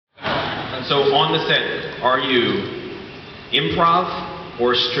So on the set, are you improv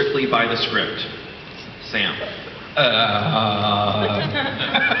or strictly by the script? Sam.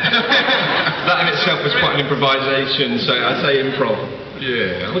 That in itself was quite an improvisation, so I'd say improv.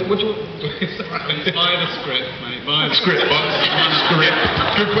 Yeah. What do you want? By the script, mate. By the Script. Script.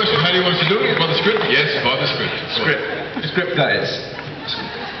 Good question. How do you want us to do it? By the script? Yes, by the script. Script. Script, guys.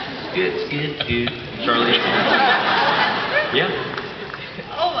 Good. Charlize? Yeah?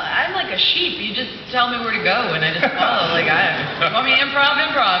 Oh, I'm like a sheep. You just tell me where to go and I just follow. Like, you want me to improv?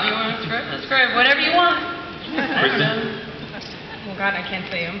 You want a script? Whatever you want. Kristen? Well, God, I can't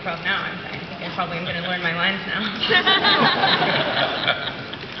say improv now. I think I probably am going to learn my lines now.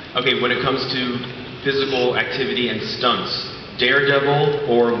 Okay, when it comes to physical activity and stunts, daredevil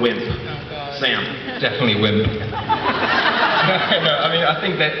or wimp? Oh, God. Sam? Definitely wimp. No, I mean, I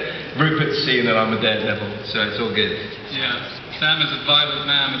think that Rupert's seen that I'm a daredevil, so it's all good. Yeah. Sam is a violent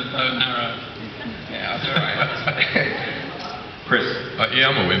man with a bow and arrow. Yeah, that's all right. Chris? Yeah,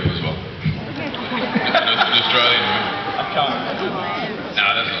 I'm a wimp as well. An Australian wimp. No,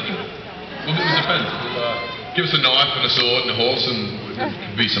 that's not true. Well, it depends. Give us a knife and a sword and a horse and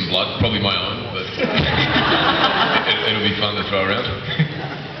it'd be some blood, probably my own, but it'll be fun to throw around.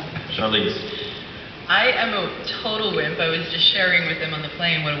 Charlize? I am a total wimp. I was just sharing with him on the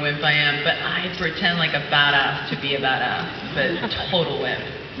plane what a wimp I am, but I pretend like a badass to be a badass, but total wimp.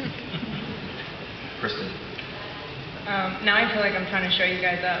 Kristen? Now I feel like I'm trying to show you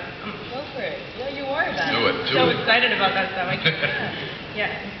guys up. Go for it. Yeah, you are that. Do it. So excited about that stuff. Yeah.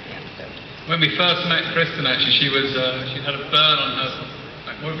 So. When we first met Kristen, actually, she had a burn on her.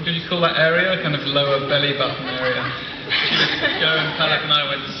 Like, what did you call that area? Kind of lower belly button area. She was going. Palak and I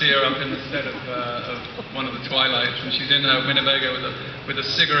went to see her up in the set of one of the Twilights, and she's in her Winnebago with a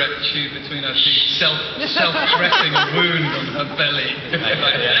cigarette tube between her teeth, self-dressing a wound on her belly.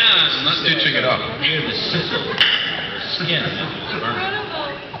 Like, Stitching it up. Skin.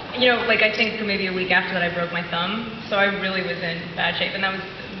 You know, like I think maybe a week after that I broke my thumb, so I really was in bad shape, and that was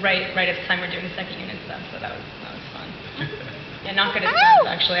right at the time we're doing the second unit stuff, so that was fun. Yeah, not good at stunts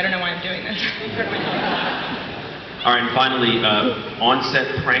actually. I don't know why I'm doing this. All right, and finally,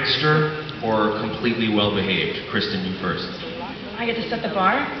 on-set prankster or completely well-behaved? Kristen, you first. I get to set the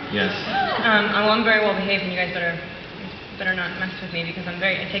bar? Yes. I'm very well behaved, and you guys better not mess with me because I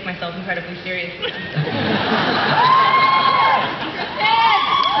take myself incredibly seriously.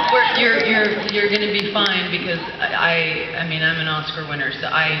 You're going to be fine because I mean I'm an Oscar winner, so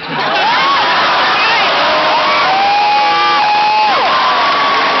I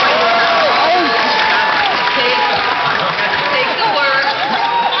take the work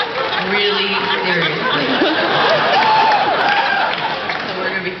really seriously. So we're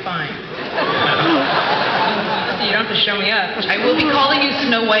going to be fine. You don't have to show me up. I will be calling you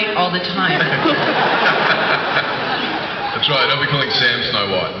Snow White all the time. That's right, don't be calling Sam Snow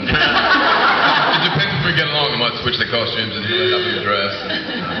White. It depends if we get along, I might switch the costumes and he'll end up in a dress.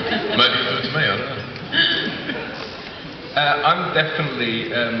 Maybe do it to me, I don't know. I'm definitely,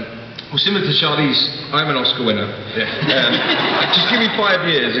 well, similar to Charlize, I'm an Oscar winner. Yeah. Just give me 5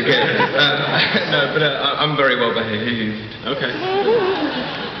 years, okay? No, but I'm very well behaved. Okay.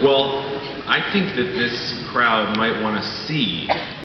 Well, I think that this crowd might want to see